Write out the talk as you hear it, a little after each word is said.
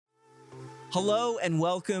Hello and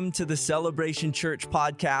welcome to the Celebration Church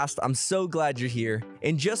podcast. I'm so glad you're here.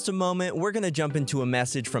 In just a moment, we're going to jump into a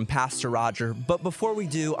message from Pastor Roger. But before we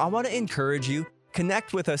do, I want to encourage you,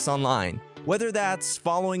 connect with us online. Whether that's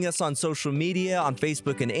following us on social media, on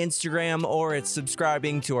Facebook and Instagram, or it's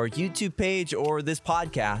subscribing to our YouTube page or this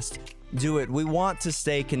podcast, do it. We want to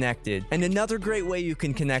stay connected. And another great way you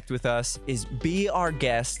can connect with us is be our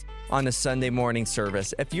guest on a Sunday morning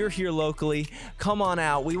service. If you're here locally, come on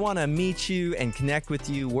out. We want to meet you and connect with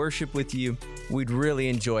you, worship with you. We'd really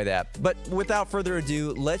enjoy that. But without further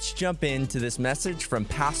ado, let's jump into this message from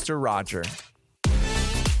Pastor Roger.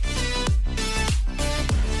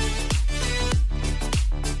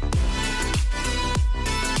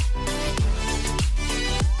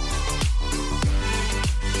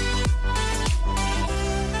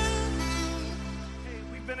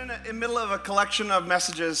 Middle of a collection of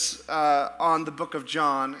messages on the book of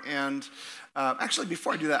John, and actually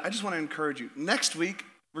before I do that, I just want to encourage you. Next week,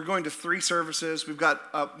 we're going to 3 services. We've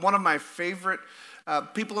got one of my favorite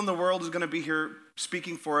people in the world is going to be here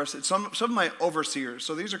speaking for us. It's some of my overseers,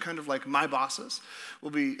 so these are kind of like my bosses, will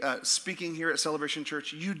be speaking here at Celebration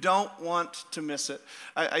Church. You don't want to miss it.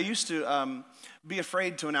 I used to be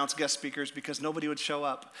afraid to announce guest speakers because nobody would show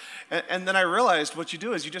up. And then I realized what you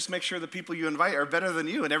do is you just make sure the people you invite are better than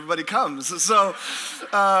you and everybody comes. So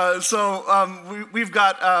we've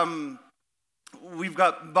got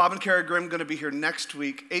Bob and Kara Grimm going to be here next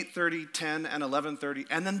week, 8:30, 10, and 11:30.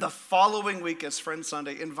 And then the following week is Friends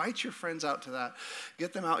Sunday. Invite your friends out to that.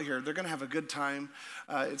 Get them out here. They're going to have a good time.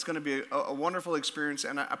 It's going to be a wonderful experience,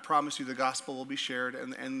 and I promise you the gospel will be shared,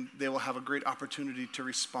 and they will have a great opportunity to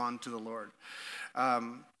respond to the Lord.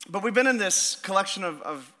 But we've been in this collection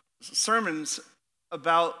of sermons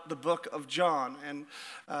about the book of John,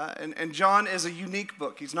 and John is a unique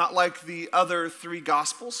book. He's not like the other 3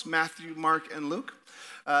 Gospels, Matthew, Mark, and Luke.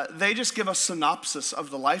 They just give a synopsis of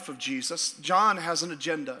the life of Jesus. John has an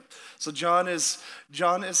agenda. So John is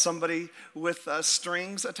somebody with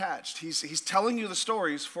strings attached. He's telling you the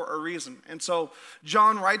stories for a reason. And so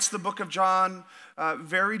John writes the book of John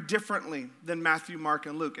very differently than Matthew, Mark,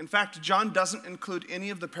 and Luke. In fact, John doesn't include any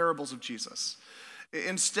of the parables of Jesus.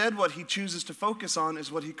 Instead, what he chooses to focus on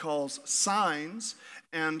is what he calls signs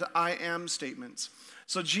and I am statements.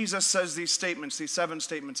 So Jesus says these statements, these 7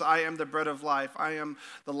 statements. I am the bread of life. I am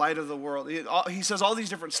the light of the world. He says all these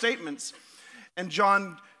different statements, and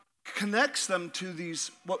John connects them to these,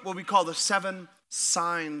 what we call the 7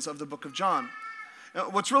 signs of the book of John. Now,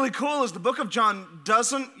 what's really cool is the book of John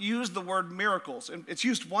doesn't use the word miracles. It's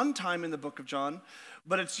used one time in the book of John,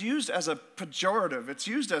 but it's used as a pejorative. It's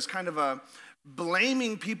used as kind of a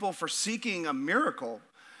blaming people for seeking a miracle.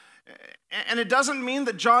 And it doesn't mean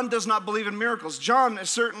that John does not believe in miracles. John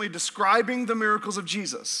is certainly describing the miracles of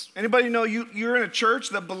Jesus. Anybody know you're in a church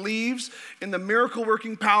that believes in the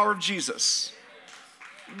miracle-working power of Jesus?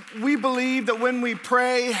 We believe that when we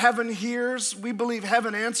pray, heaven hears. We believe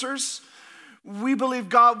heaven answers. We believe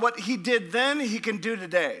God, what he did then, he can do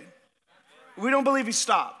today. We don't believe he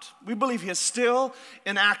stopped. We believe he is still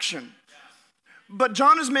in action. But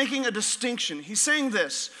John is making a distinction. He's saying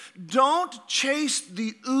this: don't chase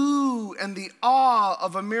the ooh and the awe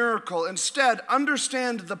of a miracle. Instead,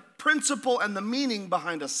 understand the principle and the meaning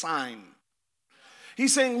behind a sign.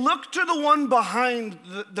 He's saying, look to the one behind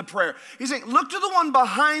the prayer. He's saying, look to the one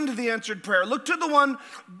behind the answered prayer. Look to the one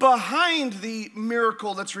behind the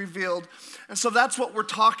miracle that's revealed. And so that's what we're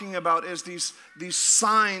talking about, is these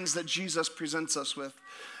signs that Jesus presents us with.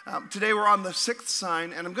 Today we're on the 6th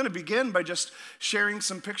sign, and I'm going to begin by just sharing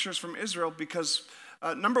some pictures from Israel because,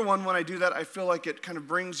 number one, when I do that, I feel like it kind of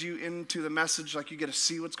brings you into the message, like you get to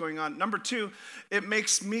see what's going on. Number 2, it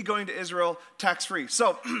makes me going to Israel tax-free.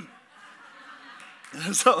 So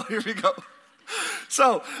here we go.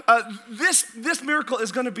 So this miracle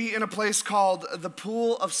is going to be in a place called the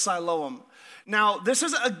Pool of Siloam. Now, this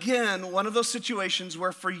is, again, one of those situations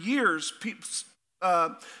where for years,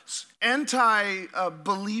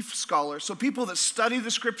 anti-belief scholars, so people that study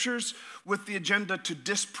the scriptures with the agenda to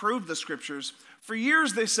disprove the scriptures, for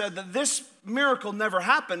years they said that this miracle never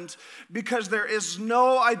happened because there is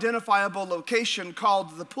no identifiable location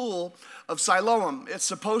called the Pool of Siloam. It's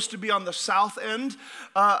supposed to be on the south end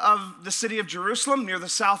of the city of Jerusalem, near the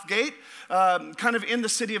south gate, kind of in the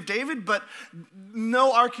city of David, but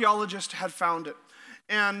no archaeologist had found it.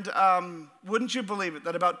 And wouldn't you believe it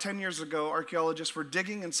that about 10 years ago, archaeologists were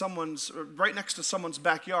digging in right next to someone's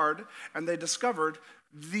backyard, and they discovered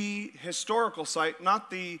the historical site, not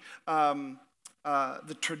the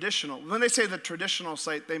traditional. When they say the traditional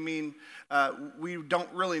site, they mean we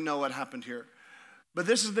don't really know what happened here. But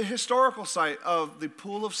this is the historical site of the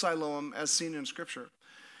Pool of Siloam as seen in Scripture.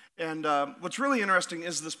 And what's really interesting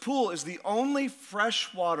is this pool is the only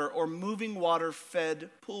freshwater or moving water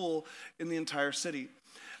fed pool in the entire city.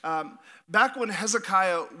 Back when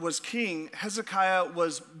Hezekiah was king, Hezekiah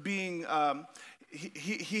was being,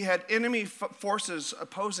 he had enemy forces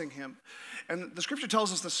opposing him. And the scripture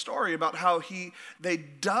tells us the story about how they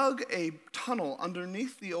dug a tunnel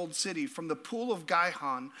underneath the old city from the pool of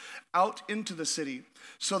Gihon out into the city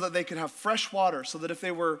so that they could have fresh water, so that if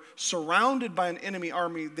they were surrounded by an enemy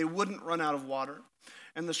army, they wouldn't run out of water.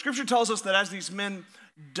 And the scripture tells us that as these men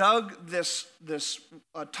dug this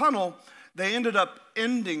tunnel, they ended up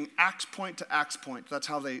ending axe point to axe point. That's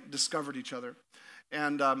how they discovered each other.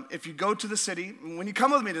 And if you go to the city, when you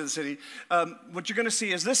come with me to the city, what you're going to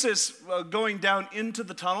see is this is going down into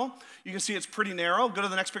the tunnel. You can see it's pretty narrow. Go to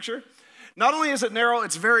the next picture. Not only is it narrow,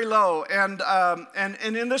 it's very low. And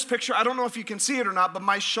in this picture, I don't know if you can see it or not, but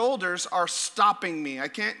my shoulders are stopping me. I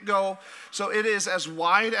can't go. So it is as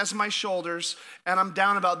wide as my shoulders, and I'm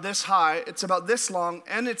down about this high. It's about this long,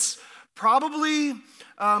 and it's probably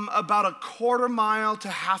about a quarter mile to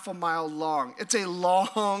half a mile long. It's a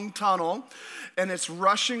long tunnel, and it's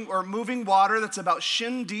rushing or moving water that's about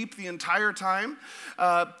shin deep the entire time.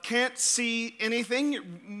 Can't see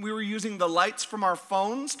anything. We were using the lights from our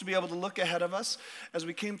phones to be able to look ahead of us as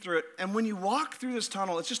we came through it. And when you walk through this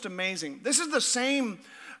tunnel, it's just amazing. This is the same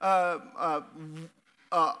aquifer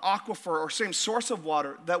or same source of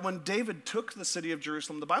water that when David took the city of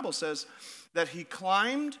Jerusalem, the Bible says that he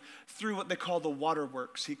climbed through what they call the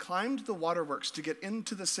waterworks. He climbed the waterworks to get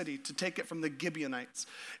into the city, to take it from the Gibeonites.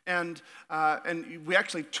 And we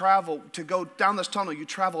actually travel, to go down this tunnel, you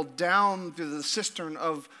travel down through the cistern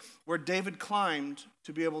of where David climbed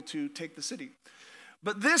to be able to take the city.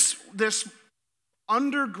 But this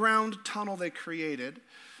underground tunnel they created,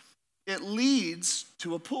 it leads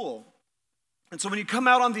to a pool. And so when you come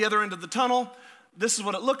out on the other end of the tunnel, this is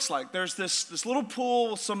what it looks like. There's this little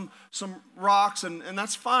pool with some rocks, and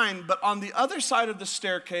that's fine. But on the other side of the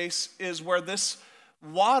staircase is where this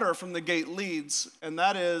water from the gate leads, and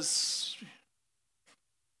that is, do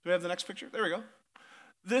we have the next picture? There we go.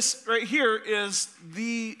 This right here is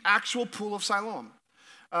the actual pool of Siloam.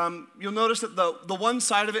 You'll notice that the one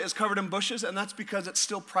side of it is covered in bushes, and that's because it's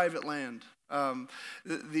still private land.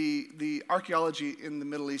 The archaeology in the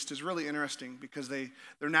Middle East is really interesting because they're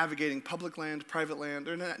navigating public land, private land.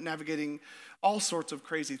 They're navigating all sorts of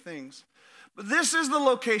crazy things. But this is the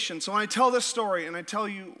location. So when I tell this story and I tell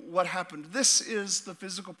you what happened, this is the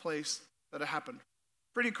physical place that it happened.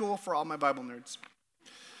 Pretty cool for all my Bible nerds.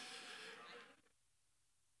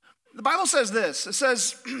 The Bible says this. It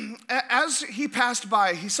says, as he passed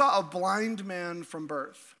by, he saw a blind man from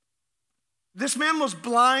birth. This man was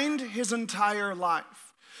blind his entire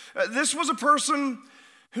life. This was a person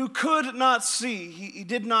who could not see. He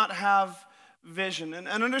did not have vision. And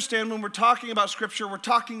understand, when we're talking about Scripture, we're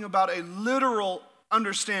talking about a literal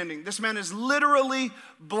understanding. This man is literally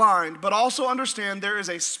blind, but also understand there is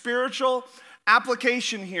a spiritual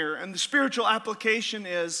application here. And the spiritual application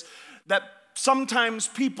is that sometimes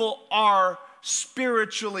people are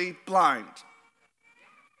spiritually blind.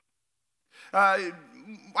 I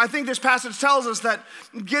think this passage tells us that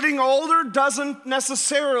getting older doesn't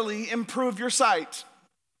necessarily improve your sight.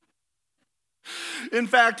 In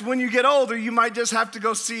fact, when you get older, you might just have to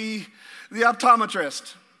go see the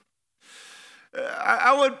optometrist.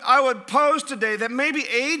 I would pose today that maybe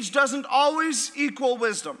age doesn't always equal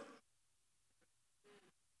wisdom.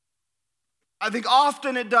 I think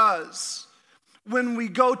often it does when we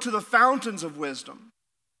go to the fountains of wisdom.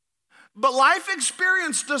 But life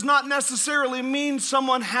experience does not necessarily mean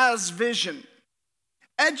someone has vision.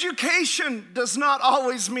 Education does not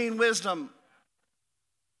always mean wisdom.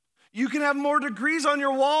 You can have more degrees on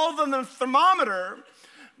your wall than the thermometer,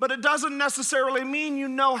 but it doesn't necessarily mean you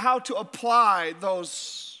know how to apply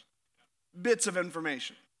those bits of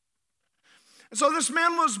information. And so this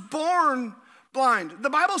man was born blind. The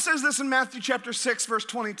Bible says this in Matthew chapter 6, verse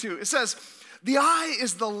 22. It says, the eye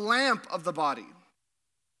is the lamp of the body.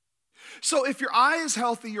 So if your eye is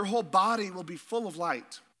healthy, your whole body will be full of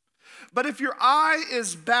light. But if your eye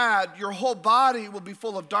is bad, your whole body will be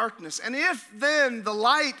full of darkness. And if then the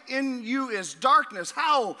light in you is darkness,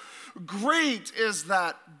 how great is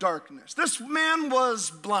that darkness? This man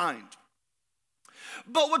was blind.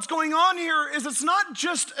 But what's going on here is it's not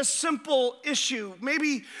just a simple issue.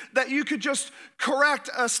 Maybe that you could just correct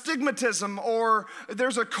a stigmatism, or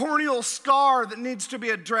there's a corneal scar that needs to be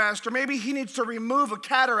addressed, or maybe he needs to remove a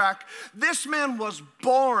cataract. This man was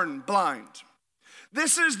born blind.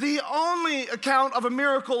 This is the only account of a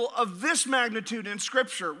miracle of this magnitude in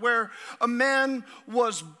Scripture where a man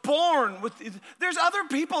was born with. There's other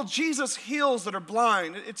people Jesus heals that are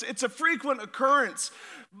blind. It's a frequent occurrence.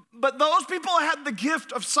 But those people had the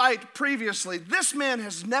gift of sight previously. This man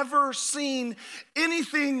has never seen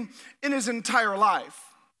anything in his entire life.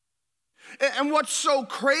 And what's so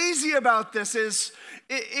crazy about this is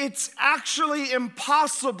it's actually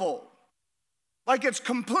impossible. Like it's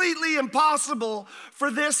completely impossible for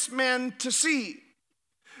this man to see.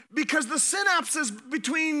 Because the synapses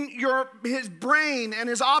between his brain and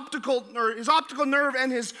his optical nerve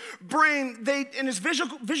and his brain, and his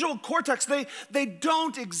visual cortex, they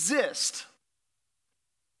don't exist.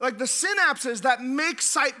 Like the synapses that make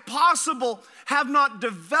sight possible have not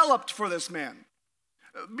developed for this man.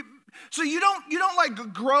 So you don't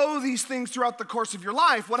like grow these things throughout the course of your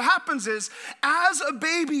life. What happens is, as a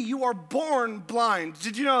baby, you are born blind.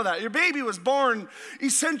 Did you know that? Your baby was born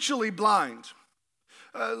essentially blind.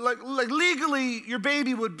 Like legally, your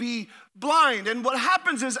baby would be blind. And what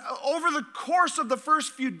happens is, over the course of the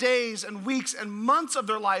first few days and weeks and months of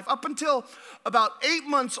their life, up until about 8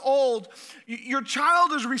 months old, your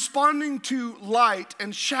child is responding to light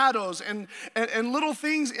and shadows and little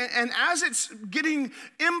things. And as it's getting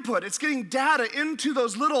input, it's getting data into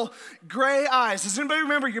those little gray eyes. Does anybody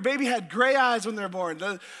remember your baby had gray eyes when they were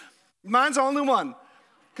born? Mine's the only one.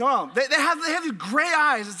 Come on. They have these gray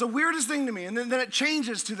eyes. It's the weirdest thing to me. And then it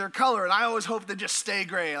changes to their color. And I always hope they just stay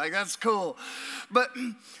gray. Like, that's cool. But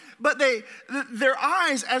their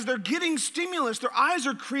eyes, as they're getting stimulus, their eyes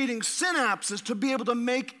are creating synapses to be able to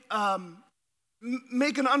make an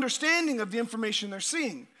understanding of the information they're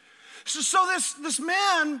seeing. So this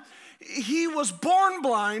man, he was born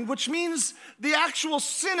blind, which means the actual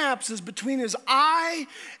synapses between his eye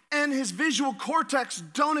and his visual cortex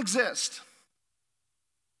don't exist.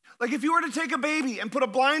 Like if you were to take a baby and put a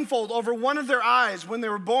blindfold over one of their eyes when they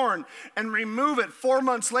were born and remove it 4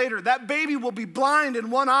 months later, that baby will be blind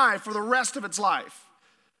in one eye for the rest of its life.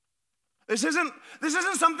 This isn't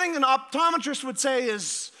something an optometrist would say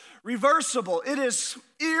is reversible. It is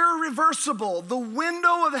irreversible. The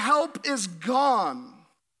window of help is gone.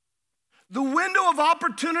 The window of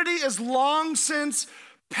opportunity is long since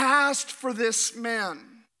passed for this man.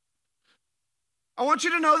 I want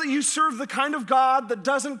you to know that you serve the kind of God that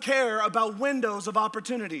doesn't care about windows of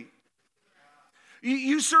opportunity.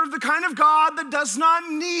 You serve the kind of God that does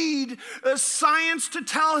not need science to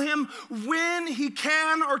tell him when he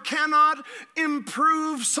can or cannot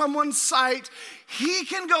improve someone's sight. He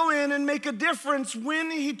can go in and make a difference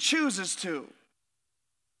when he chooses to.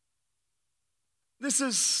 This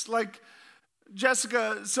is like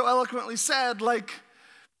Jessica so eloquently said, like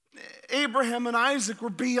Abraham and Isaac were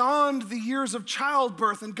beyond the years of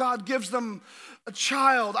childbirth, and God gives them a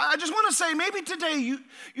child. I just want to say, maybe today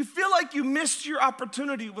you feel like you missed your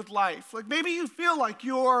opportunity with life. Like maybe you feel like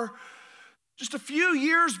you're just a few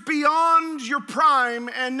years beyond your prime,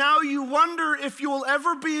 and now you wonder if you will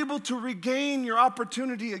ever be able to regain your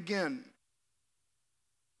opportunity again.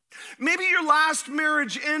 Maybe your last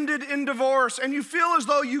marriage ended in divorce, and you feel as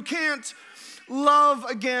though you can't love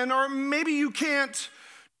again, or maybe you can't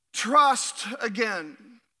trust again.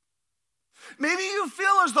 Maybe you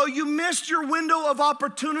feel as though you missed your window of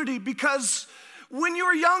opportunity because when you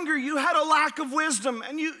were younger, you had a lack of wisdom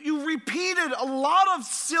and you repeated a lot of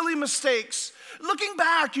silly mistakes. Looking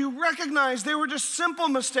back, you recognize they were just simple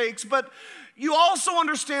mistakes, but you also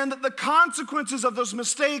understand that the consequences of those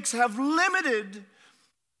mistakes have limited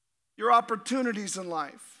your opportunities in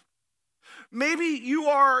life. Maybe you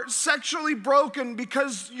are sexually broken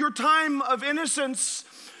because your time of innocence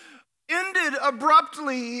ended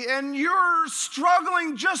abruptly and you're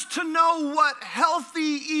struggling just to know what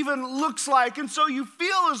healthy even looks like. And so you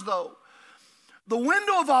feel as though the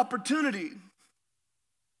window of opportunity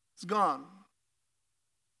is gone.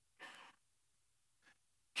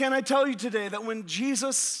 Can I tell you today that when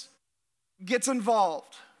Jesus gets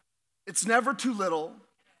involved, it's never too little,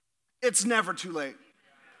 it's never too late.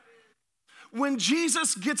 When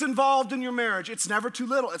Jesus gets involved in your marriage, it's never too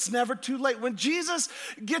little, it's never too late. When Jesus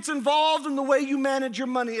gets involved in the way you manage your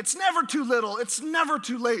money, it's never too little, it's never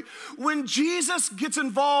too late. When Jesus gets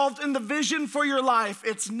involved in the vision for your life,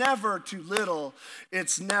 it's never too little,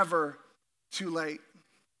 it's never too late.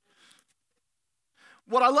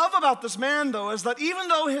 What I love about this man, though, is that even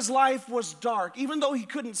though his life was dark, even though he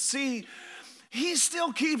couldn't see, he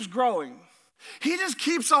still keeps growing. He just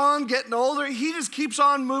keeps on getting older. He just keeps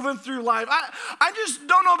on moving through life. I just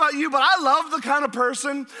don't know about you, but I love the kind of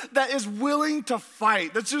person that is willing to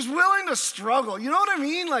fight, that's just willing to struggle. You know what I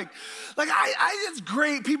mean? It's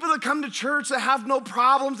great. People that come to church that have no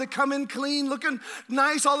problems, that come in clean, looking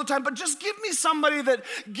nice all the time, but just give me somebody that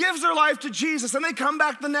gives their life to Jesus and they come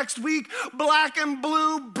back the next week, black and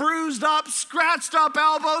blue, bruised up, scratched up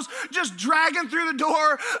elbows, just dragging through the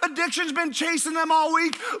door. Addiction's been chasing them all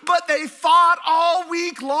week, but they fought all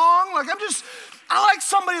week long. I like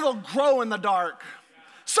somebody that'll grow in the dark.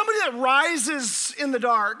 Somebody that rises in the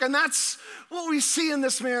dark. And that's what we see in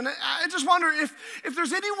this man. I just wonder if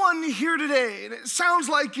there's anyone here today, and it sounds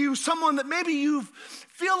like you, someone that maybe you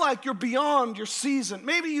feel like you're beyond your season.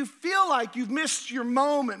 Maybe you feel like you've missed your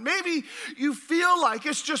moment. Maybe you feel like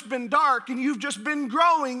it's just been dark and you've just been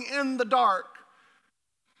growing in the dark.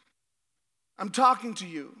 I'm talking to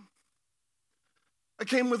you. I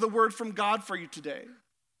came with a word from God for you today.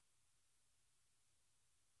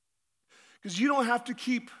 Because you don't have to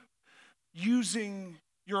keep using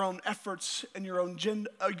your own efforts and your own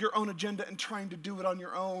agenda and trying to do it on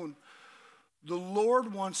your own. The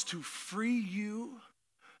Lord wants to free you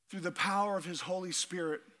through the power of his Holy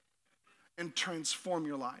Spirit and transform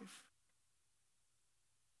your life.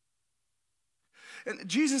 And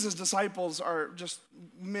Jesus' disciples are just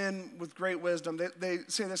men with great wisdom. They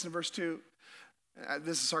say this in verse 2.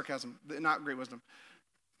 This is sarcasm, not great wisdom.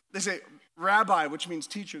 They say, Rabbi, which means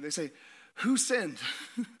teacher. They say, who sinned?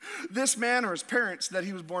 This man or his parents that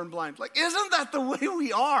he was born blind? Isn't that the way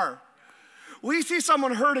we are? We see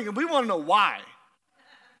someone hurting and we want to know why.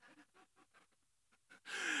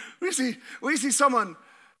 We see someone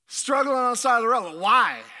struggling on the side of the road.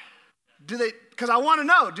 Why? Because I want to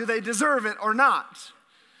know, do they deserve it or not?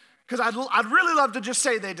 Because I'd really love to just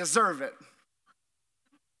say they deserve it.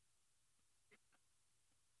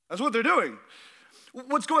 That's what they're doing.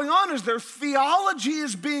 What's going on is their theology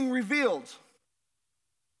is being revealed.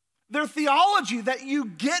 Their theology that you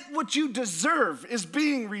get what you deserve is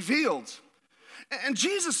being revealed. And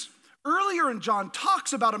Jesus, earlier in John,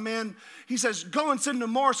 talks about a man, he says, go and sin no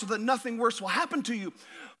more so that nothing worse will happen to you.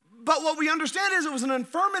 But what we understand is it was an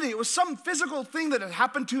infirmity. It was some physical thing that had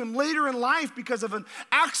happened to him later in life because of an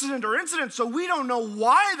accident or incident. So we don't know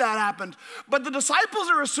why that happened. But the disciples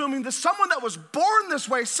are assuming that someone that was born this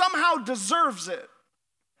way somehow deserves it.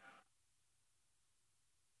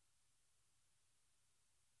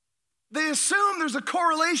 They assume there's a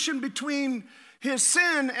correlation between his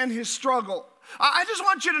sin and his struggle. I just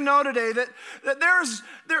want you to know today that there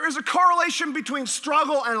is a correlation between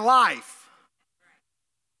struggle and life.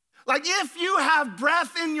 If you have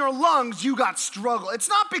breath in your lungs, you got struggle. It's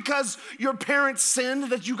not because your parents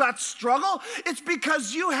sinned that you got struggle. It's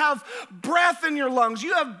because you have breath in your lungs.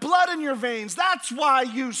 You have blood in your veins. That's why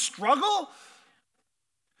you struggle.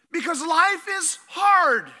 Because life is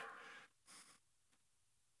hard.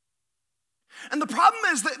 And the problem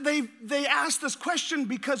is that they ask this question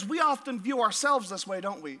because we often view ourselves this way,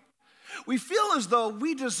 don't we? We feel as though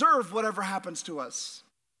we deserve whatever happens to us.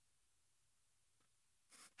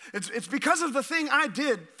 It's because of the thing I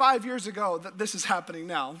did 5 years ago that this is happening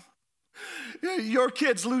now. Your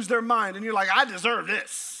kids lose their mind and you're like, I deserve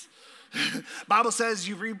this. Bible says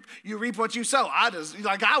you reap what you sow. I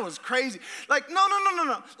was crazy.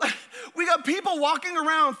 No. We got people walking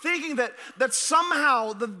around thinking that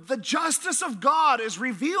somehow the justice of God is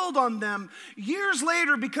revealed on them years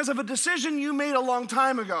later because of a decision you made a long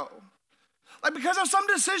time ago. Because of some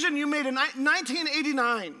decision you made in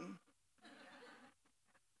 1989.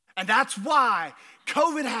 And that's why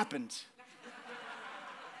COVID happened.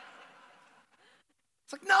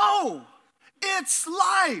 It's no, it's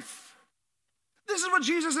life. This is what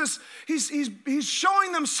Jesus is. He's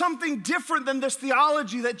showing them something different than this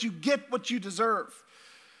theology that you get what you deserve.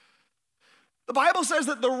 The Bible says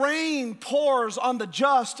that the rain pours on the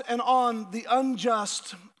just and on the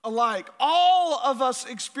unjust alike. All of us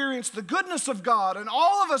experience the goodness of God, and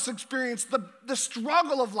all of us experience the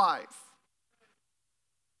struggle of life.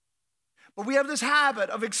 But we have this habit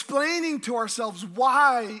of explaining to ourselves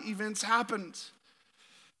why events happened.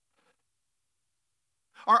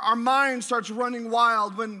 Our mind starts running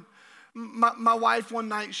wild. When my wife one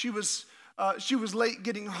night, she was late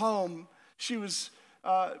getting home. It was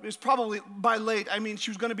probably by late, she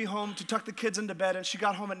was going to be home to tuck the kids into bed, and she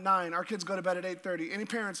got home at 9. Our kids go to bed at 8:30. Any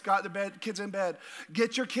parents got their kids in bed?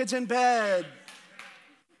 Get your kids in bed.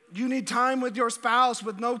 You need time with your spouse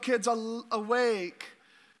with no kids awake.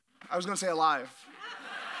 I was going to say alive.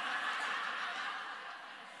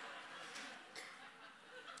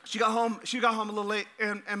 She got home a little late,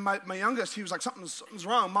 and my youngest, he was like, something's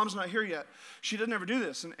wrong. Mom's not here yet. She didn't ever do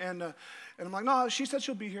this. And I'm like, no, she said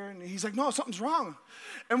she'll be here. And he's like, no, something's wrong.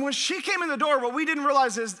 And when she came in the door, what we didn't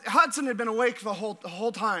realize is Hudson had been awake the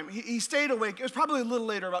whole time. He stayed awake. It was probably a little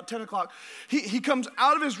later, about 10 o'clock. He comes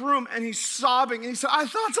out of his room, and he's sobbing. And he said, I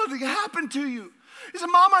thought something happened to you. He said,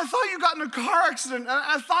 Mom, I thought you got in a car accident. And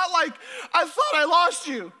I thought I lost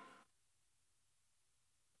you.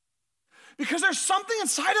 Because there's something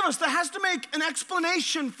inside of us that has to make an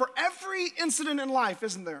explanation for every incident in life,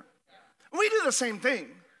 isn't there? We do the same thing.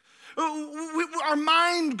 Our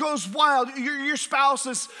mind goes wild. Your spouse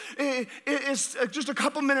is just a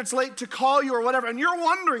couple minutes late to call you or whatever, and you're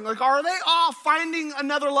wondering, like, are they off finding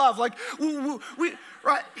another love? Like,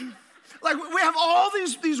 right? Like, we have all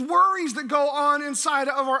these worries that go on inside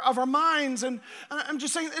of our minds, and I'm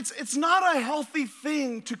just saying it's not a healthy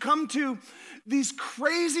thing to come to these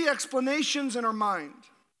crazy explanations in our mind.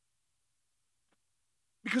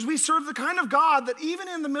 Because we serve the kind of God that even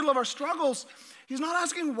in the middle of our struggles, he's not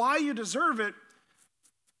asking why you deserve it.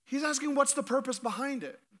 He's asking what's the purpose behind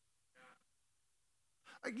it.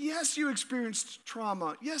 Like, yes, you experienced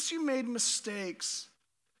trauma. Yes, you made mistakes.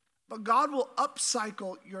 But God will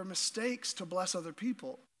upcycle your mistakes to bless other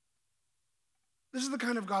people. This is the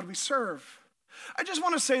kind of God we serve. I just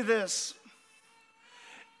want to say this.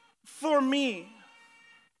 For me,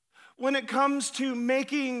 when it comes to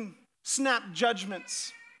making snap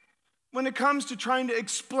judgments, when it comes to trying to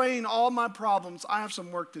explain all my problems, I have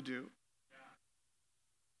some work to do.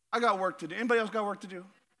 I got work to do. Anybody else got work to do?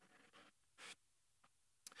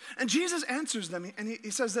 And Jesus answers them, and he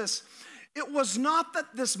says this, it was not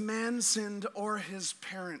that this man sinned or his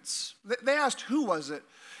parents. They asked, who was it?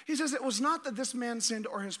 He says, it was not that this man sinned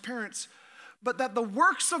or his parents, but that the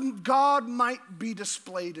works of God might be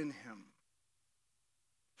displayed in him.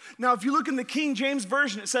 Now, if you look in the King James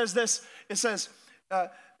Version, it says this, it says,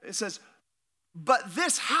 but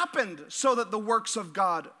this happened so that the works of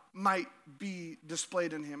God might be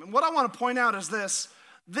displayed in him. And what I want to point out is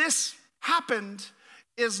this happened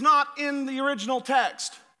is not in the original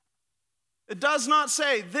text. It does not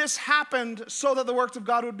say this happened so that the works of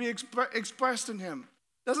God would be expressed in him.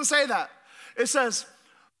 It doesn't say that. It says,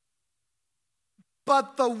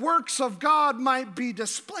 but the works of God might be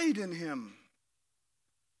displayed in him.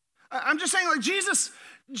 I'm just saying, like, Jesus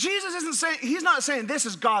isn't saying, he's not saying this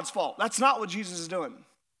is God's fault. That's not what Jesus is doing.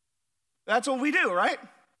 That's what we do, right?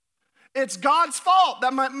 It's God's fault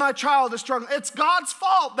that my child is struggling. It's God's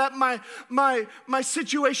fault that my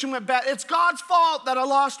situation went bad. It's God's fault that I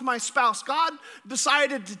lost my spouse. God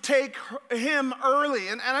decided to take him early.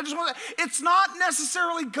 And I just want to, it's not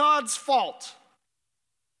necessarily God's fault.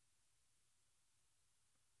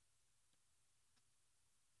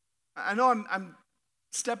 I know I'm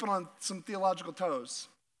stepping on some theological toes.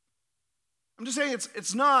 I'm just saying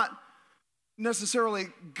it's not necessarily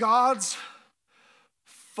God's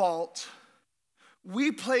fault.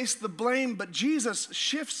 We place the blame, but Jesus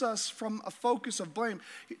shifts us from a focus of blame.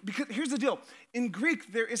 Because here's the deal. In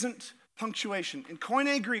Greek, there isn't punctuation. In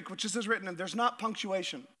Koine Greek, which is written, there's not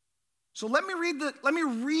punctuation. So let me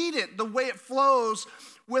read it the way it flows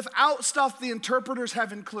without stuff the interpreters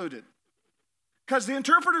have included. Because the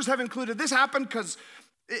interpreters have included, this happened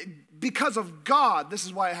because of God. This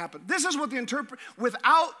is why it happened. This is what the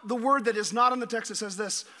without the word that is not in the text, it says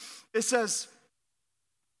this. It says,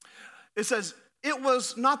 it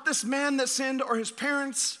was not this man that sinned or his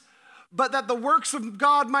parents, but that the works of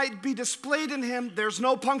God might be displayed in him. There's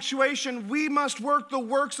no punctuation. We must work the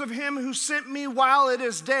works of him who sent me while it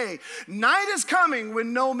is day. Night is coming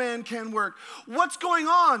when no man can work. What's going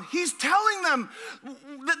on? He's telling them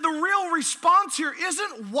that the real response here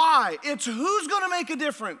isn't why. It's who's going to make a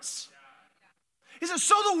difference. He says,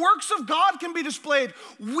 so the works of God can be displayed.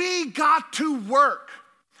 We got to work.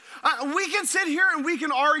 We can sit here and we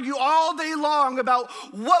can argue all day long about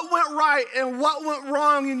what went right and what went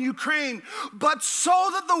wrong in Ukraine. But so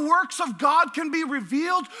that the works of God can be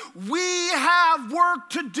revealed, we have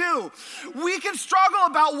work to do. We can struggle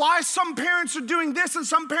about why some parents are doing this and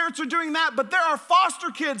some parents are doing that, but there are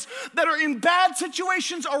foster kids that are in bad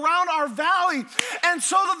situations around our valley. And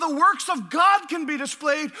so that the works of God can be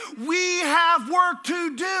displayed, we have work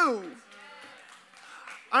to do.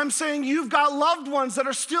 I'm saying you've got loved ones that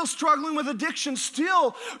are still struggling with addiction,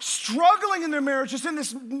 still struggling in their marriages in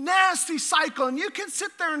this nasty cycle. And you can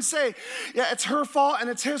sit there and say, yeah, it's her fault and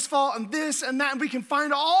it's his fault and this and that. And we can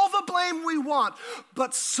find all the blame we want.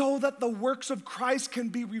 But so that the works of Christ can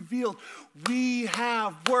be revealed, we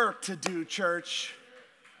have work to do, church.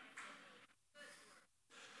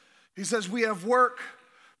 He says we have work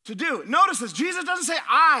to do. Notice this, Jesus doesn't say,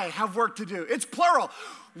 I have work to do. It's plural.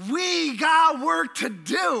 We got work to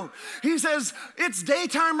do. He says, it's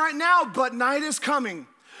daytime right now, but night is coming.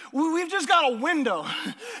 We've just got a window.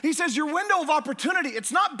 He says, your window of opportunity,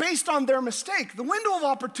 it's not based on their mistake. The window of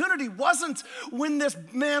opportunity wasn't when this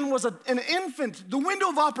man was an infant. The window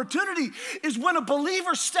of opportunity is when a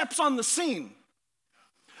believer steps on the scene.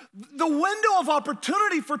 The window of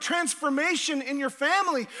opportunity for transformation in your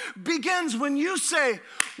family begins when you say,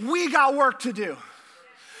 we got work to do.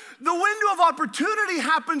 The window of opportunity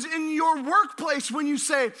happens in your workplace when you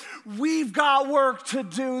say, we've got work to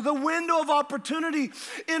do. The window of opportunity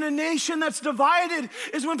in a nation that's divided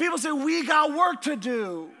is when people say, we got work to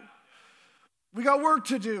do. We got work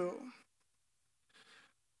to do.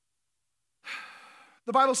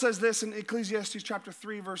 The Bible says this in Ecclesiastes chapter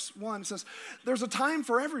 3, verse 1. It says, there's a time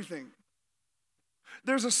for everything.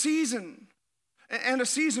 There's a season, and a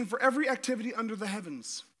season for every activity under the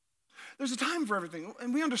heavens. There's a time for everything,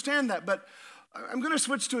 and we understand that, but I'm going to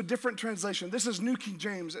switch to a different translation. This is New King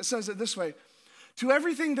James. It says it this way: to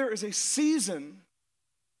everything there is a season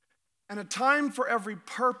and a time for every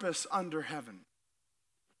purpose under heaven.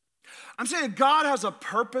 I'm saying God has a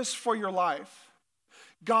purpose for your life.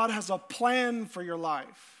 God has a plan for your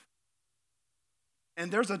life.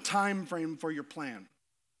 And there's a time frame for your plan.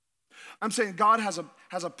 I'm saying God has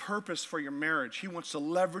a purpose for your marriage. He wants to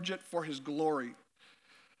leverage it for his glory.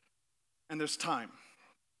 And there's time.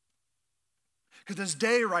 Because there's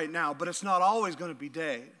day right now, but it's not always going to be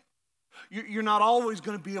day. You're not always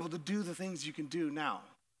going to be able to do the things you can do now.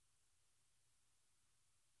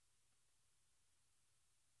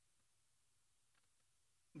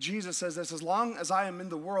 Jesus says this, as long as I am in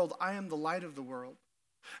the world, I am the light of the world.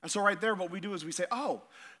 And so right there, what we do is we say, oh,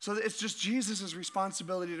 so it's just Jesus'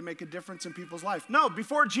 responsibility to make a difference in people's life. No,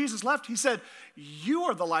 before Jesus left, he said, you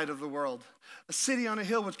are the light of the world, a city on a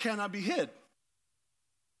hill which cannot be hid.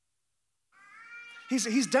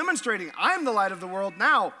 He's demonstrating, I'm the light of the world,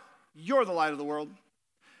 now you're the light of the world,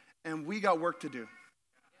 and we got work to do.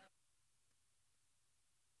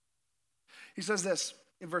 He says this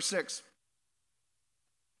in verse 6.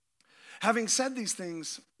 Having said these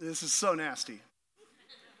things, this is so nasty.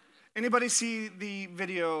 Anybody see the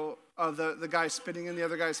video of the guy spitting in the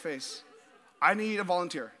other guy's face? I need a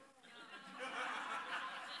volunteer.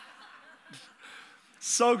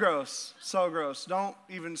 So gross, so gross. Don't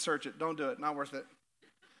even search it. Don't do it. Not worth it.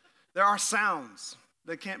 There are sounds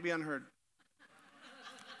that can't be unheard.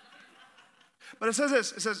 But it says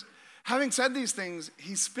this. It says, having said these things,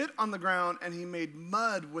 he spit on the ground and he made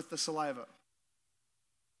mud with the saliva.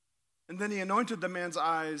 And then he anointed the man's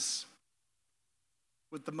eyes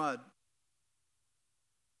with the mud.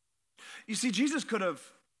 You see, Jesus could have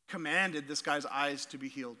commanded this guy's eyes to be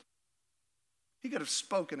healed. He could have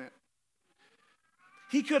spoken it.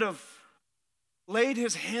 He could have laid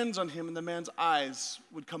his hands on him and the man's eyes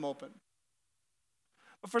would come open.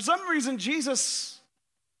 But for some reason, Jesus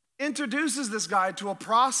introduces this guy to a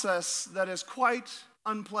process that is quite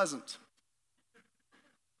unpleasant.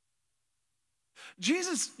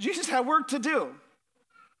 Jesus had work to do.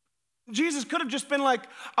 Jesus could have just been like,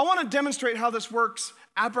 I want to demonstrate how this works,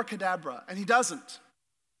 abracadabra, and he doesn't.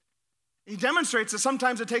 He demonstrates that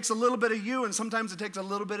sometimes it takes a little bit of you and sometimes it takes a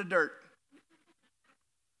little bit of dirt.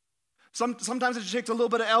 Sometimes it just takes a little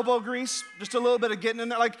bit of elbow grease, just a little bit of getting in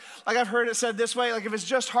there. Like I've heard it said this way, like if it's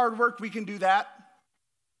just hard work, we can do that.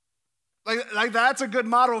 Like that's a good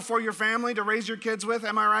model for your family to raise your kids with,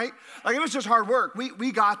 am I right? Like if it's just hard work,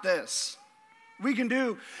 we got this. We can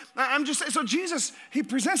do. I'm just saying, so Jesus, he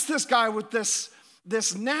presents this guy with this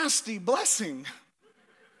nasty blessing.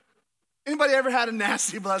 Anybody ever had a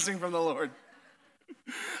nasty blessing from the Lord?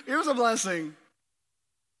 Here's a blessing.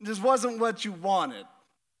 It just wasn't what you wanted.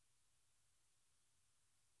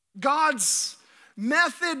 God's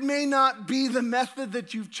method may not be the method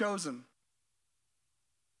that you've chosen.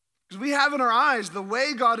 Because we have in our eyes the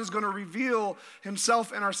way God is going to reveal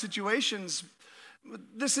himself in our situations.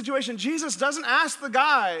 This situation, Jesus doesn't ask the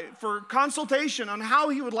guy for consultation on how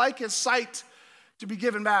he would like his sight to be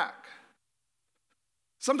given back.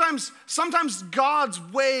 Sometimes God's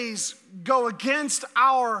ways go against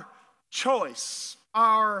our choice,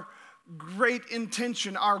 our great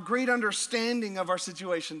intention, our great understanding of our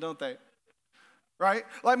situation, don't they? right?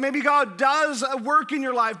 Like maybe God does a work in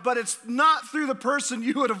your life, but it's not through the person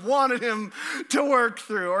you would have wanted him to work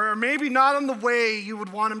through, or maybe not in the way you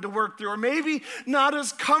would want him to work through, or maybe not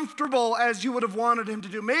as comfortable as you would have wanted him to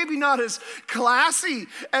do, maybe not as classy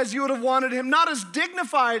as you would have wanted him, not as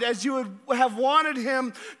dignified as you would have wanted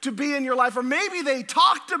him to be in your life, or maybe they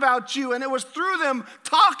talked about you and it was through them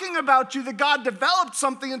talking about you that God developed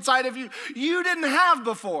something inside of you you didn't have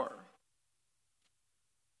before.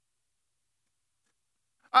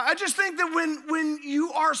 I just think that when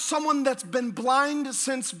you are someone that's been blind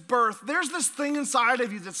since birth, there's this thing inside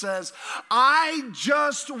of you that says, I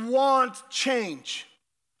just want change.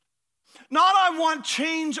 Not I want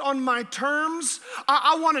change on my terms,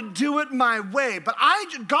 I want to do it my way. But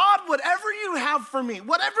God, whatever you have for me,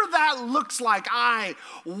 whatever that looks like, I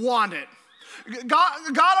want it. God,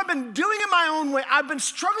 I've been doing it my own way. I've been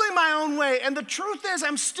struggling my own way. And the truth is,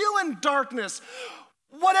 I'm still in darkness.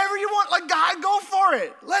 Whatever you want, like God, go for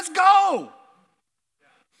it. Let's go.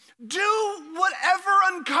 Do whatever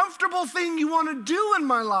uncomfortable thing you want to do in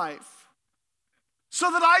my life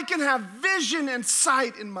so that I can have vision and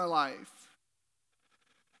sight in my life.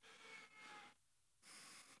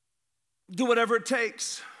 Do whatever it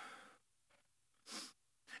takes.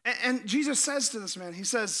 And Jesus says to this man, he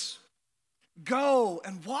says, go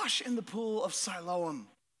and wash in the pool of Siloam,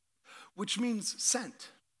 which means sent.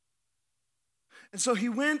 And so he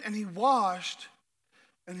went and he washed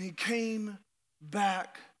and he came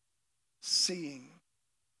back seeing.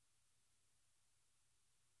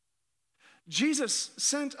 Jesus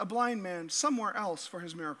sent a blind man somewhere else for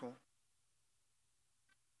his miracle.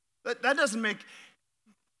 That doesn't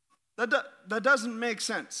make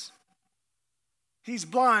sense. He's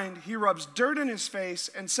blind, he rubs dirt in his face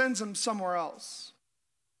and sends him somewhere else,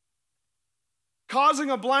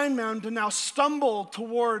 causing a blind man to now stumble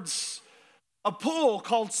towards a pool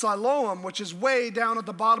called Siloam, which is way down at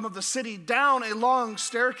the bottom of the city, down a long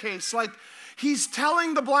staircase. Like he's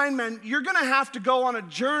telling the blind man, you're going to have to go on a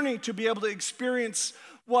journey to be able to experience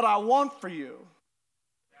what I want for you.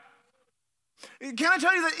 Can I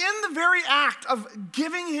tell you that in the very act of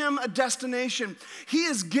giving him a destination, he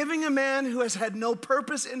is giving a man who has had no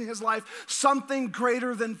purpose in his life something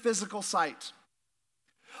greater than physical sight.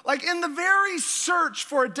 Like in the very search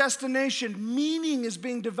for a destination, meaning is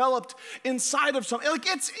being developed inside of something. Like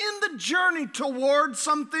it's in the journey towards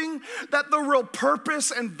something that the real purpose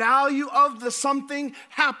and value of the something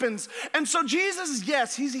happens. And so Jesus,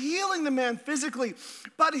 yes, he's healing the man physically,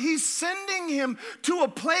 but he's sending him to a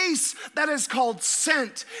place that is called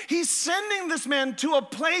sent. He's sending this man to a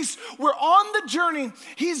place where on the journey,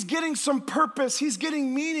 he's getting some purpose. He's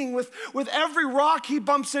getting meaning with every rock he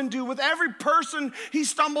bumps into, with every person he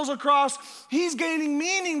stumbles across, he's gaining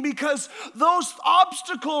meaning because those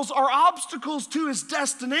obstacles are obstacles to his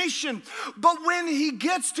destination. But when he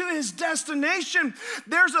gets to his destination,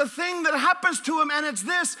 there's a thing that happens to him, and it's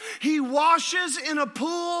this: he washes in a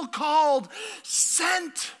pool called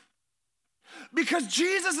sent. Because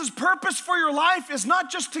Jesus' purpose for your life is not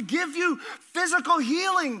just to give you physical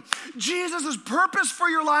healing. Jesus' purpose for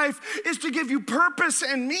your life is to give you purpose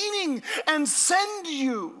and meaning and send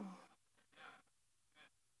you.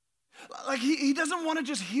 Like he doesn't want to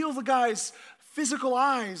just heal the guy's physical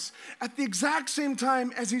eyes. At the exact same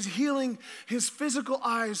time as he's healing his physical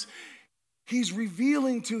eyes, he's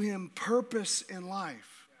revealing to him purpose in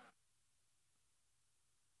life.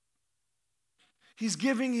 He's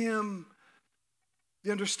giving him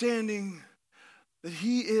the understanding that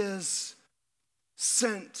he is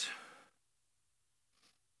sent.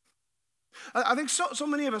 I think so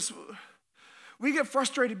many of us, we get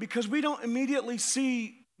frustrated because we don't immediately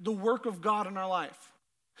see the work of God in our life.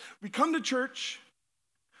 We come to church,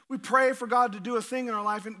 we pray for God to do a thing in our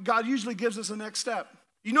life, and God usually gives us a next step.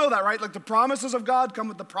 You know that, right? Like the promises of God come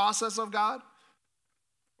with the process of God,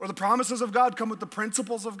 or the promises of God come with the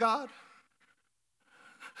principles of God.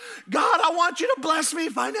 God, I want you to bless me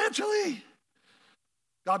financially.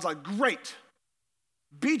 God's like, great.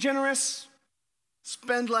 Be generous,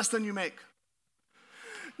 spend less than you make.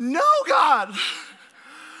 No, God,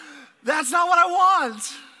 that's not what I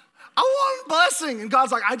want. I want blessing. And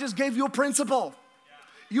God's like, I just gave you a principle.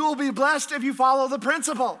 You will be blessed if you follow the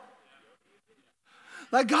principle.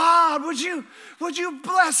 Like, God, would you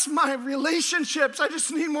bless my relationships? I just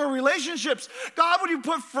need more relationships. God, would you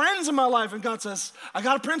put friends in my life? And God says, I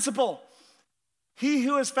got a principle. He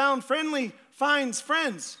who is found friendly finds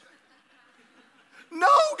friends. No,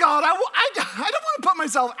 God, I don't want to put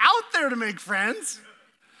myself out there to make friends.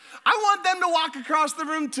 I want them to walk across the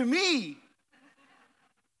room to me.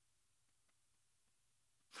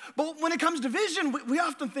 But when it comes to vision, we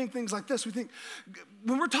often think things like this. We think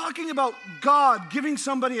when we're talking about God giving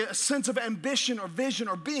somebody a sense of ambition or vision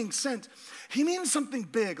or being sent, he means something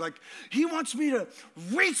big. Like he wants me to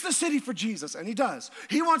reach the city for Jesus, and he does.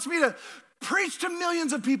 He wants me to preach to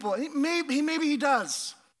millions of people, and maybe he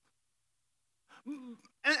does.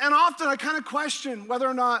 And often I kind of question whether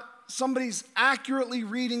or not somebody's accurately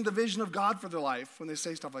reading the vision of God for their life when they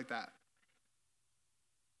say stuff like that.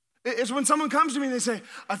 It's when someone comes to me and they say,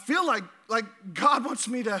 I feel like God wants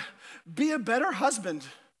me to be a better husband.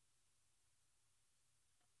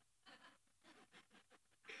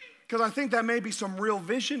 Because I think that may be some real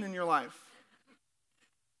vision in your life.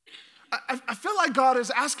 I feel like God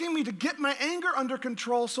is asking me to get my anger under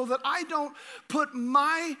control so that I don't put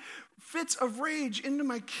my fits of rage into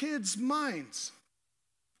my kids' minds.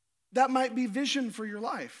 That might be vision for your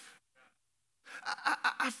life.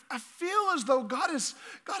 I feel as though God is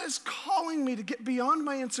calling me to get beyond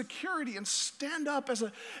my insecurity and stand up as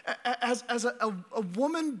a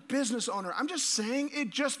woman business owner. I'm just saying it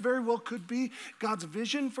just very well could be God's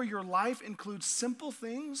vision for your life includes simple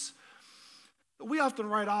things that we often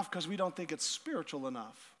write off because we don't think it's spiritual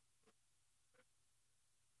enough.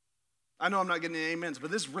 I know I'm not getting any amens, but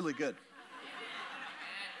this is really good.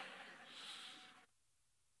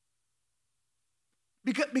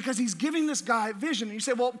 Because he's giving this guy vision. And you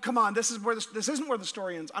say, well, come on, this isn't where the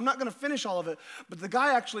story ends. I'm not going to finish all of it. But the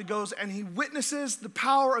guy actually goes and he witnesses the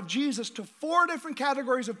power of Jesus to 4 different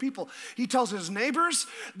categories of people. He tells his neighbors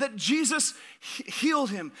that Jesus healed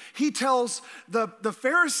him. He tells the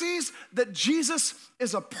Pharisees that Jesus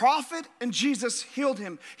is a prophet and Jesus healed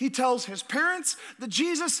him. He tells his parents that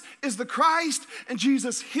Jesus is the Christ and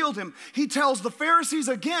Jesus healed him. He tells the Pharisees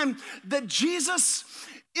again that Jesus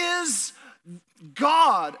is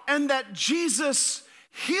God and that Jesus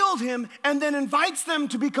healed him, and then invites them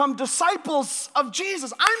to become disciples of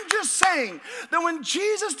Jesus. I'm just saying that when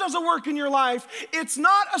Jesus does a work in your life, it's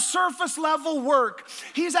not a surface level work.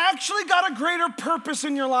 He's actually got a greater purpose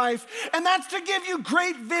in your life, and that's to give you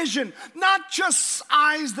great vision, not just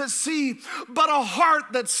eyes that see, but a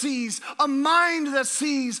heart that sees, a mind that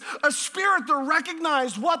sees, a spirit that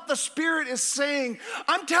recognizes what the Spirit is saying.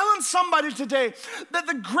 I'm telling somebody today that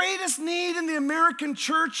the greatest need in the American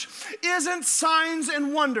church isn't signs and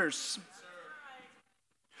wonders.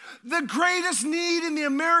 The greatest need in the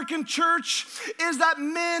American church is that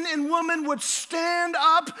men and women would stand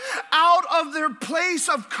up out of their place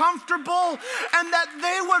of comfortable and that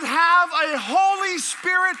they would have a Holy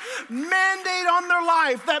Spirit mandate on their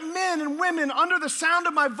life, that men and women under the sound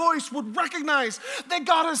of my voice would recognize that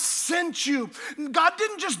God has sent you. God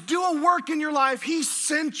didn't just do a work in your life, He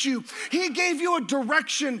sent you. He gave you a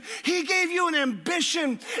direction. He gave you an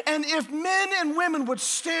ambition. And if men and women would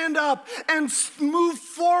stand up and move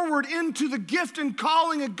forward into the gift and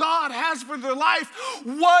calling that God has for their life,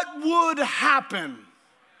 what would happen?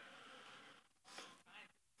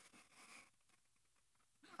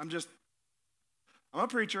 I'm a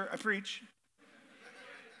preacher. I preach.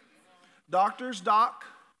 Doctors doc.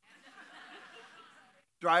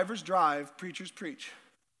 Drivers drive. Preachers preach.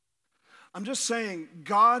 I'm just saying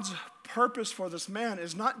God's purpose for this man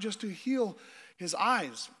is not just to heal his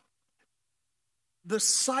eyes. The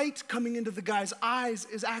sight coming into the guy's eyes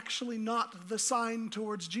is actually not the sign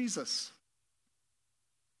towards Jesus.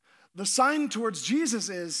 The sign towards Jesus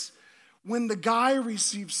is when the guy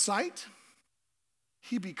receives sight,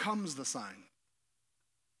 he becomes the sign.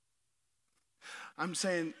 I'm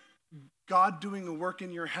saying God doing a work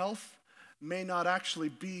in your health may not actually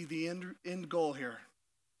be the end goal here.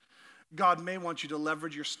 God may want you to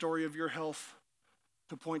leverage your story of your health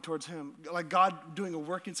to point towards Him. Like God doing a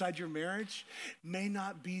work inside your marriage may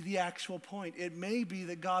not be the actual point. It may be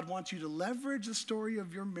that God wants you to leverage the story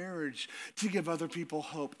of your marriage to give other people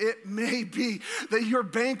hope. It may be that your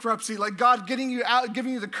bankruptcy, like God getting you out,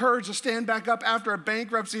 giving you the courage to stand back up after a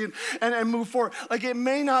bankruptcy and move forward. Like it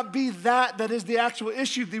may not be that is the actual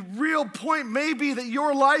issue. The real point may be that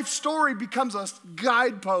your life story becomes a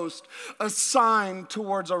guidepost, a sign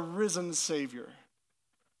towards a risen Savior.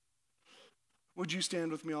 Would you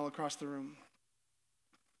stand with me all across the room?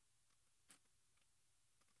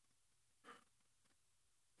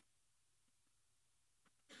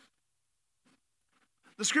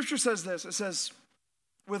 The scripture says this. It says,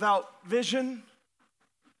 without vision,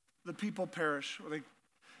 the people perish, or they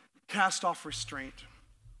cast off restraint.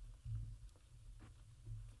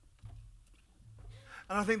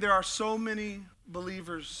 And I think there are so many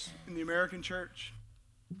believers in the American church.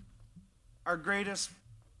 Our greatest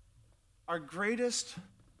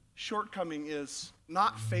shortcoming is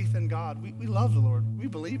not faith in God. We love the Lord. We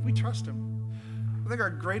believe, we trust Him. I think our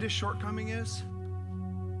greatest shortcoming is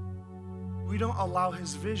we don't allow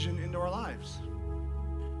his vision into our lives.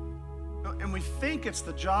 And we think it's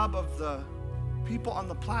the job of the people on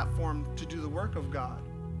the platform to do the work of God.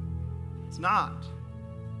 It's not.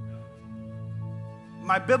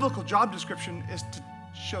 My biblical job description is to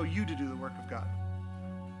show you to do the work of God.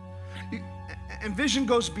 And vision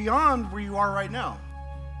goes beyond where you are right now.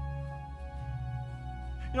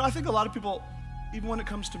 You know, I think a lot of people, even when it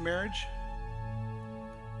comes to marriage,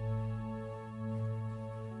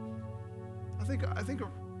 I think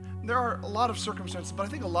there are a lot of circumstances, but I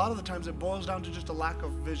think a lot of the times it boils down to just a lack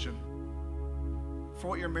of vision for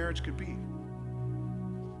what your marriage could be.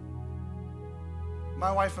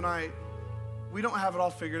 My wife and I, we don't have it all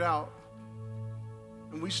figured out,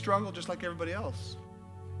 and we struggle just like everybody else.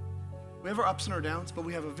 We have our ups and our downs, but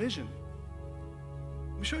we have a vision.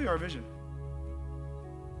 Let me show you our vision.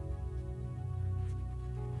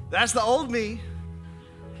 That's the old me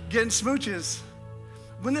getting smooches.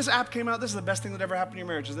 When this app came out, this is the best thing that ever happened to your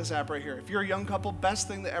marriage, is this app right here. If you're a young couple, best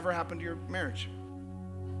thing that ever happened to your marriage.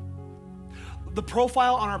 The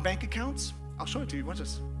profile on our bank accounts, I'll show it to you. Watch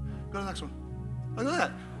this. Go to the next one. Look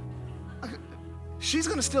at that. She's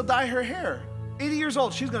gonna still dye her hair. 80 years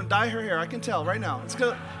old, she's gonna dye her hair. I can tell right now. It's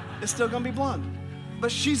still gonna be blonde.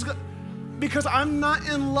 But because I'm not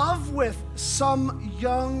in love with some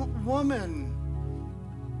young woman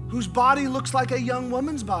whose body looks like a young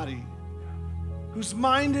woman's body, whose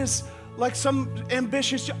mind is like some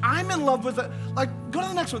ambitious. I'm in love with it. Like, go to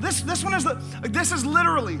the next one. This one is this is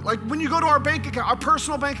literally, like when you go to our bank account, our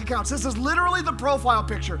personal bank accounts, this is literally the profile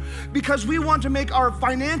picture, because we want to make our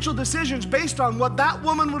financial decisions based on what that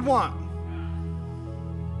woman would want.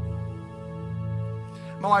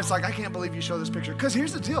 My wife's like, I can't believe you show this picture. Because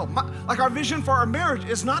here's the deal. Our vision for our marriage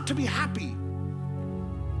is not to be happy.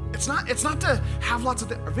 It's not to have lots of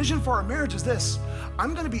things. Our vision for our marriage is this.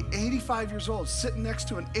 I'm going to be 85 years old, sitting next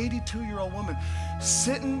to an 82-year-old woman,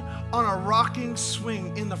 sitting on a rocking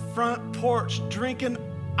swing in the front porch, drinking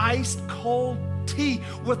iced cold tea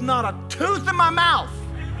with not a tooth in my mouth.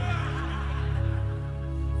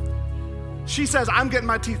 She says, I'm getting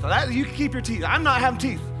my teeth. You can keep your teeth. I'm not having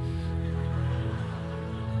teeth.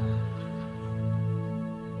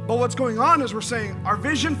 But what's going on is we're saying our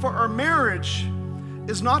vision for our marriage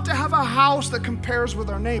is not to have a house that compares with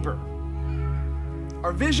our neighbor.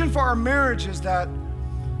 Our vision for our marriage is that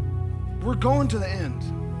we're going to the end.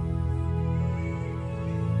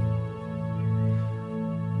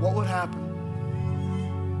 What would happen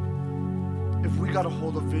if we got a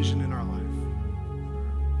hold of vision in our life?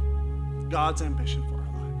 God's ambition for our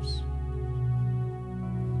lives.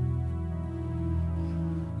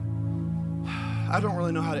 I don't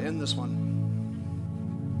really know how to end this one.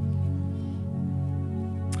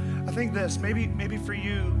 I think this, maybe for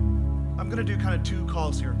you, I'm gonna do kind of two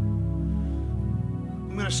calls here.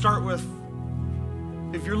 I'm gonna start with,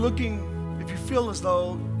 if you feel as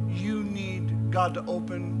though you need God to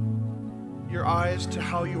open your eyes to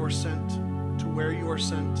how you are sent, to where you are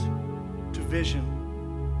sent, to vision,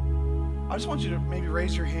 I just want you to maybe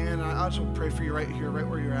raise your hand, and I just want to pray for you right here, right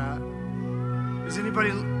where you're at. Is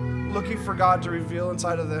anybody looking for God to reveal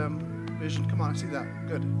inside of them vision? Come on, I see that.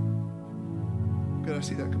 Good, I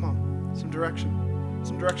see that. Come on, some direction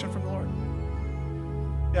from the Lord.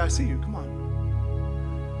 Yeah, I see you. Come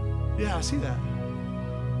on. Yeah, I see that.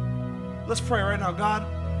 Let's pray right now. God,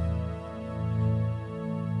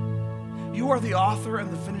 you are the author and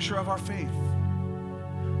the finisher of our faith.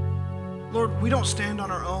 Lord, we don't stand on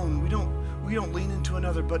our own. We don't lean into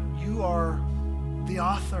another, but you are the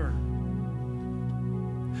author.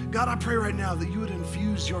 God, I pray right now that you would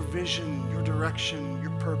infuse your vision, your direction,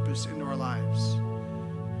 your purpose into our lives.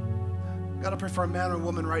 God, I pray for a man or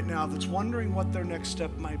woman right now that's wondering what their next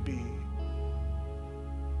step might be.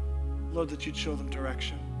 Lord, that you'd show them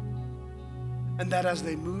direction. And that as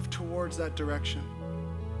they move towards that direction,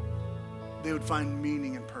 they would find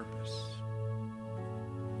meaning and purpose.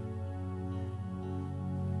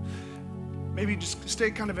 Maybe just stay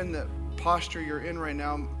kind of in the posture you're in right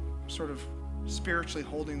now, sort of spiritually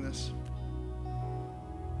holding this.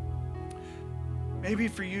 Maybe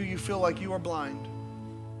for you, you feel like you are blind.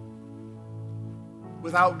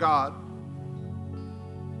 Without God,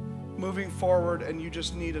 moving forward, and you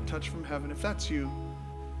just need a touch from heaven. If that's you,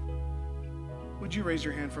 would you raise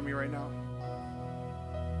your hand for me right now?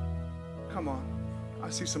 Come on. I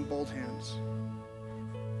see some bold hands.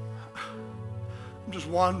 I'm just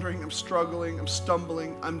wandering, I'm struggling, I'm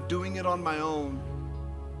stumbling, I'm doing it on my own,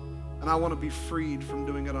 and I want to be freed from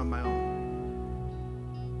doing it on my own.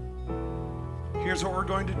 Here's what we're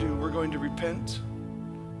going to do. We're going to repent,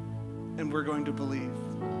 and we're going to believe.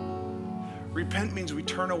 Repent means we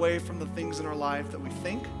turn away from the things in our life that we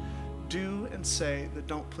think do and say that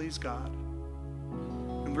don't please God.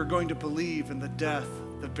 And we're going to believe in the death,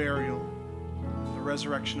 the burial, the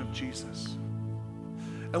resurrection of Jesus.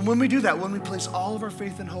 And when we do that, when we place all of our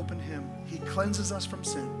faith and hope in him, he cleanses us from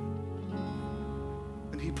sin.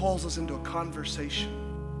 And he pulls us into a conversation,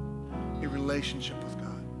 a relationship with God.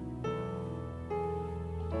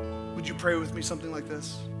 Would you pray with me something like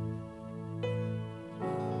this?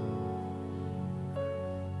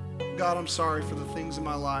 God, I'm sorry for the things in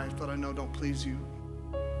my life that I know don't please you.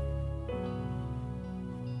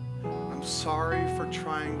 I'm sorry for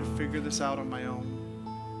trying to figure this out on my own.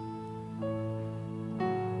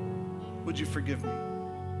 Would you forgive me?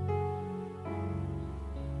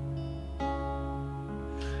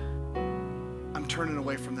 I'm turning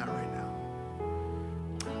away from that right now.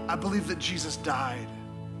 I believe that Jesus died,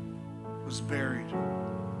 was buried,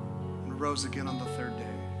 and rose again on the third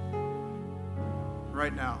day.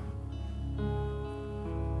 Right now,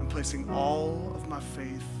 I'm placing all of my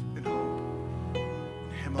faith and hope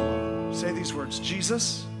in him alone. Say these words: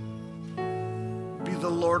 Jesus, be the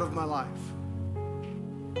Lord of my life,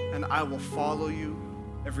 and I will follow you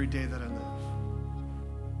every day that I live.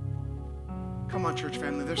 Come on, church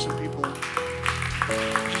family. There's some people who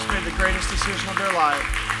just made the greatest decision of their life.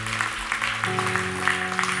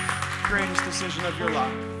 Greatest decision of your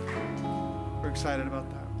life. We're excited about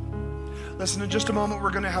that. Listen, in just a moment,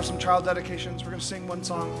 we're going to have some child dedications. We're going to sing one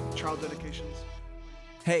song, child dedications.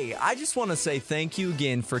 Hey, I just want to say thank you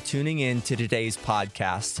again for tuning in to today's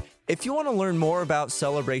podcast. If you want to learn more about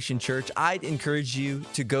Celebration Church, I'd encourage you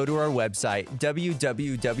to go to our website,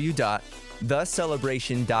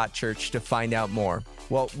 www.thecelebration.church, to find out more.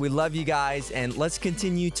 Well, we love you guys, and let's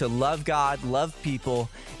continue to love God, love people,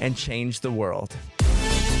 and change the world.